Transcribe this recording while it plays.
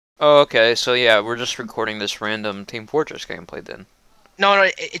Oh, okay. So yeah, we're just recording this random Team Fortress gameplay then. No, no,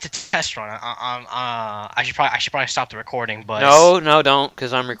 it's a test run. I should probably stop the recording, but No, no, don't,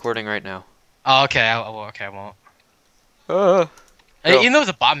 because I'm recording right now. oh, okay, okay, I won't. Uh, go. Even though it's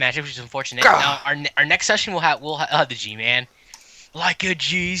a bot match, which is unfortunate. Gah! Our next session we'll have the G man, like a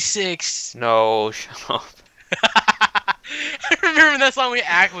G6. No, shut up. I remember that song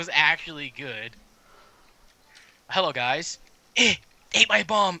was actually good. Hello guys. Ate my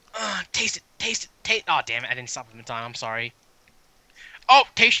bomb. Taste it, taste it, taste. Oh damn it! I didn't stop them in time. I'm sorry. Oh,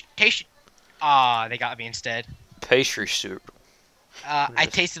 taste, taste. Ah, they got me instead. Pastry soup. I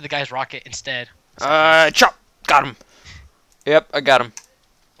tasted the guy's rocket instead. Chop! Got him. Yep, I got him.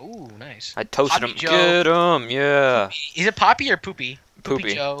 Ooh, nice. I toasted Poppy him. Joe. Get him, yeah. Is it Poppy or Poopy?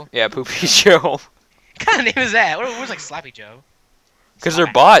 Poopy. Joe. Yeah, Poopy Joe. What kind of name is that? What was like Slappy Joe? Because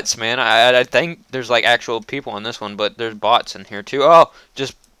they're bots, man. I think there's like actual people in this one, but there's bots in here too. Oh,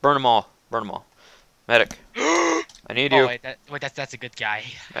 just burn them all. Burn them all. Medic. I need you. Oh, wait, that's a good guy.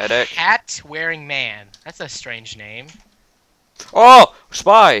 Medic. Hat-wearing man. That's a strange name. Oh,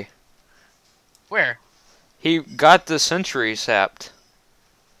 spy. Where? He got the sentry sapped.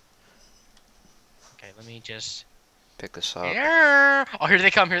 Okay, let me just... Pick this up. Oh, here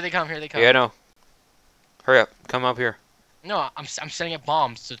they come, here they come, here they come. Yeah, no. Hurry up. Come up here. No, I'm setting up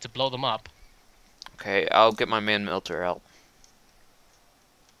bombs to blow them up. Okay, I'll get my man Milter out.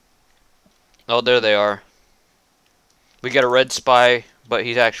 Oh, there they are. We got a red spy, but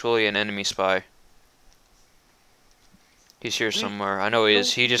he's actually an enemy spy. He's here somewhere. I know he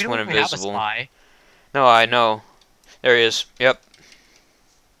is. He just went invisible. No, I know. There he is. Yep.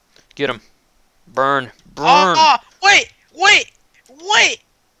 Get him. Burn. Burn. Oh, wait!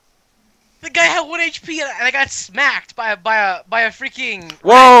 The guy had 1 HP and I got smacked by a freaking...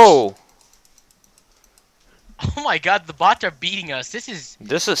 Whoa! Oh my god, the bots are beating us. This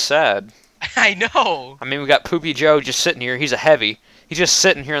is sad. I know. I mean, we got Poopy Joe just sitting here. He's a heavy. He's just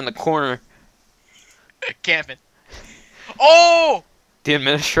sitting here in the corner. Camping. Oh! The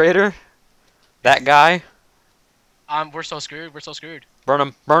administrator? That guy? We're so screwed. We're so screwed. Burn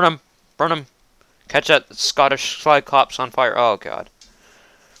him. Burn him. Burn him. Catch that Scottish Cyclops on fire. Oh, God.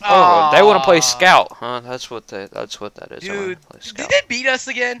 Oh, they want to play scout, huh? That's what that is. Dude, did they beat us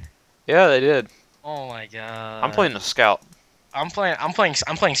again? Yeah, they did. Oh my god. I'm playing the scout. I'm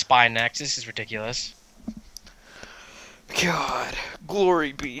playing spy next. This is ridiculous. God,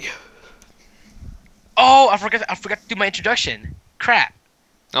 glory be. Oh, I forgot to do my introduction. Crap.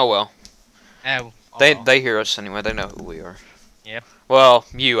 Oh well. Oh, They hear us anyway. They know who we are. Yep. Well,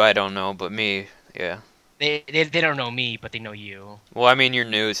 you I don't know, but me, yeah. They don't know me, but they know you. Well, I mean you're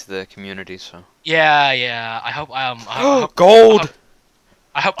new to the community, so. Yeah. I hope Gold.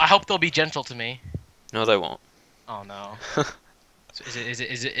 I hope they'll be gentle to me. No, they won't. Oh no. So is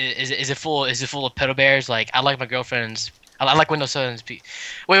it full of pedo bears? Like I like my girlfriend's. I like Windows 7's.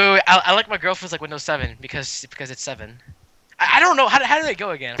 Wait. I like my girlfriend's like Windows 7 because it's 7. I don't know how do they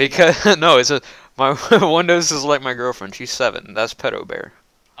go again? Because no, it's my Windows is like my girlfriend. She's 7. That's pedo bear.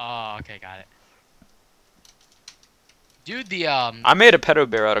 Oh, okay, got it. Dude, I made a pedo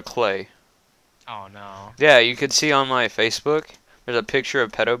bear out of clay. Oh no. Yeah, you could see on my Facebook. There's a picture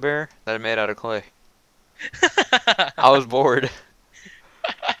of pedo bear that I made out of clay. I was bored.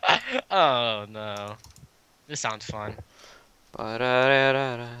 Oh no. This sounds fun. Are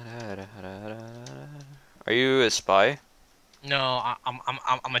you a spy? No,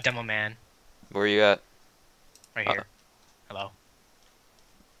 I'm a demo man. Where you at? Right here. Hello.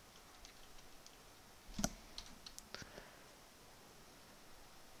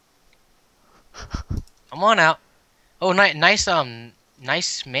 I'm on out. Oh, nice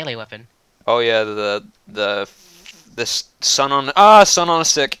melee weapon. Oh yeah, this sun on a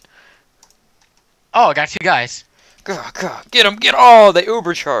stick. Oh, I got 2 guys. God, get him, get all they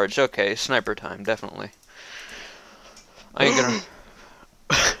uber charged. Okay, sniper time, definitely. I ain't gonna.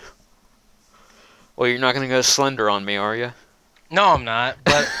 Well, you're not gonna go slender on me, are you? No, I'm not.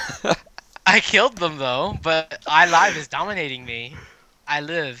 But I killed them though. But iLive is dominating me. I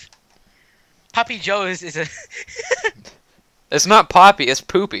live. Poppy Joe is a. It's not Poppy, it's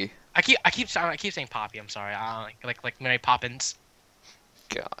Poopy. I keep saying Poppy. I'm sorry. Like Mary Poppins.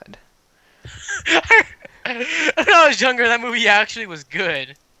 God. When I was younger, that movie actually was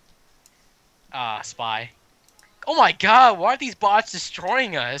good. Spy. Oh my god, why are these bots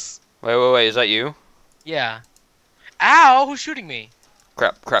destroying us? Wait, is that you? Yeah. Ow, who's shooting me?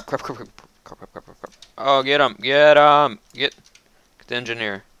 Crap. Oh, get him. Get the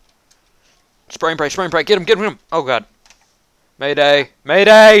engineer. Spray and pray, get him. Oh god. Mayday. I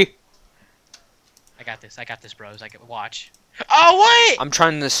got this, bros. Watch. Oh, what? I'm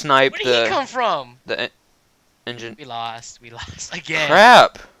trying to snipe Where did he come from? the engine. We lost. We lost again.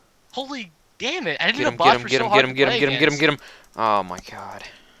 Crap! Holy damn it! I didn't Get know him! Get bots him! were Get so him! Get hard him! to Get him! play Get him! Get him! against. Get him! Oh my god!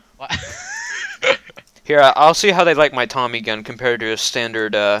 What? Here, I'll see how they like my Tommy gun compared to a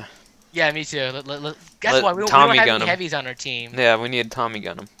standard. Yeah, me too. Guess what? We don't Tommy have gun any 'em. heavies on our team. Yeah, we need Tommy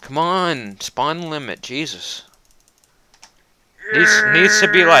gun him. Come on, spawn limit, Jesus. Needs to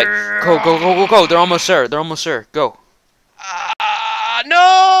be like, go, go, go, go, go. They're almost there. They're almost there. Go.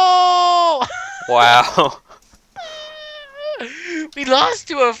 No! Wow. We lost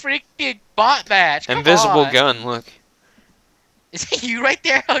to a freaking bot match. Come Invisible on. gun. Look. Is it you right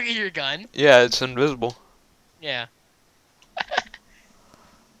there hugging your gun? Yeah, it's invisible. Yeah.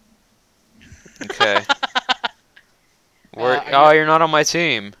 Okay. Oh, you're not on my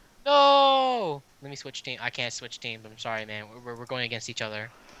team. No! Let me switch team. I can't switch teams. I'm sorry, man. We're going against each other.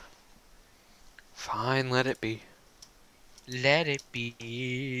 Fine, let it be. Let it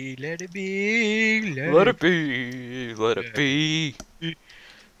be. Let it be. Let it be. Let it be.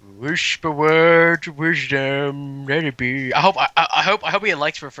 Whisper words of wisdom. Let it be. I hope we get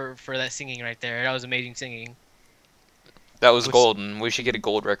likes for that singing right there. That was amazing singing. That was golden. We should get a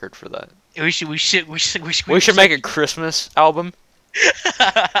gold record for that. We should make a Christmas album. We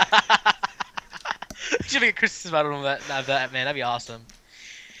should make a Christmas album of that, man. That'd be awesome.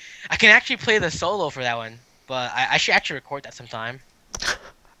 I can actually play the solo for that one, but I should actually record that sometime.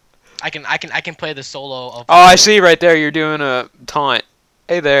 I can play the solo of. Oh, I see right there. You're doing a taunt.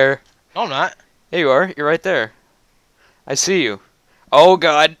 Hey there. No, I'm not. There you are. You're right there. I see you. Oh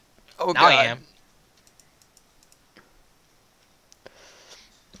God. Oh Now God. I am.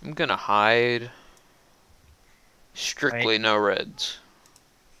 I'm gonna hide. Strictly no reds.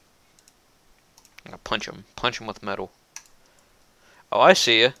 I'm gonna punch him. Punch him with metal. Oh, I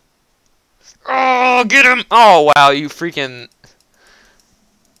see you. Oh, get him! Oh, wow, you freaking...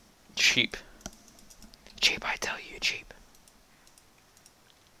 Cheap. Cheap, I tell you, cheap.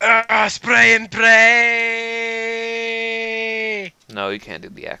 Spray and pray! No, you can't do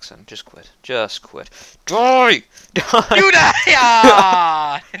the accent. Just quit. Just quit. Die! Die! You die!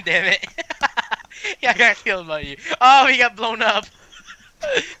 Ah, damn it. Yeah, I got killed by you. Oh, he got blown up.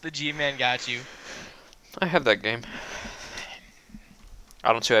 The G-Man got you. I have that game.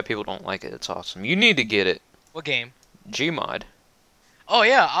 I don't see why people don't like it. It's awesome. You need to get it. What game? Gmod. Oh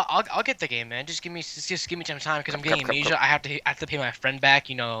yeah, I'll get the game, man. Just give me some time because I'm getting amnesia. I have to pay my friend back.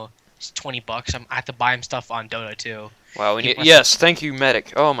 You know, it's $20. I have to buy him stuff on Dota too. Wow. We need, yes. Thank you,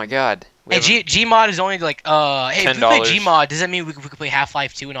 medic. Oh my God. Hey, Gmod is only like hey, if we play $10. Gmod, does that mean we could play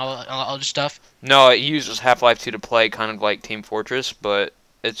Half-Life 2 and all other stuff? No, it uses Half-Life 2 to play, kind of like Team Fortress, but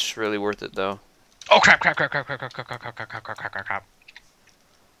it's really worth it though. Oh crap!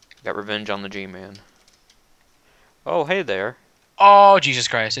 Got revenge on the G-Man. Oh, hey there. Oh Jesus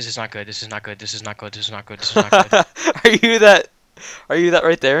Christ! This is not good. This is not good. This is not good. This is not good. This is not good. Are you that? Are you that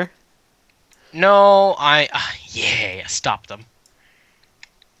right there? No, yeah, stop them.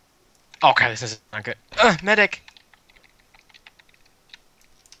 Oh crap! This is not good. Medic.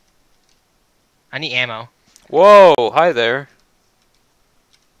 I need ammo. Whoa! Hi there.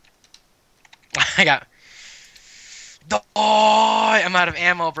 I got. Oh, I'm out of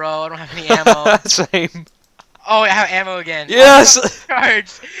ammo, bro. I don't have any ammo. Same. Oh, I have ammo again. Yes. Oh, charge.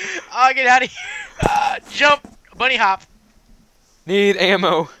 Oh, get out of here. Jump. Bunny hop. Need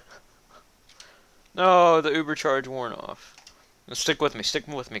ammo. No, the Uber charge worn off. Stick with me. Stick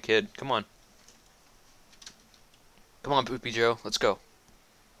with me, kid. Come on. Come on, Poopy Joe. Let's go.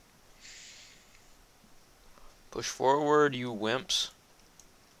 Push forward, you wimps.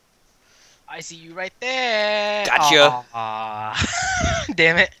 I see you right there. Gotcha.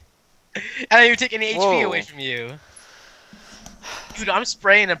 Damn it. I didn't even take any HP away from you. Dude, I'm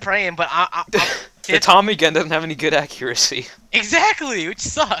spraying and praying, but I'm the Tommy gun doesn't have any good accuracy. Exactly, which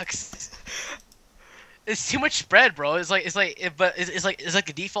sucks. It's too much spread, bro. It's like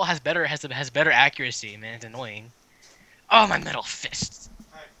the default has better accuracy, man. It's annoying. Oh, my metal fists.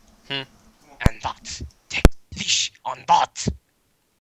 Hmm. And that. Take this on that.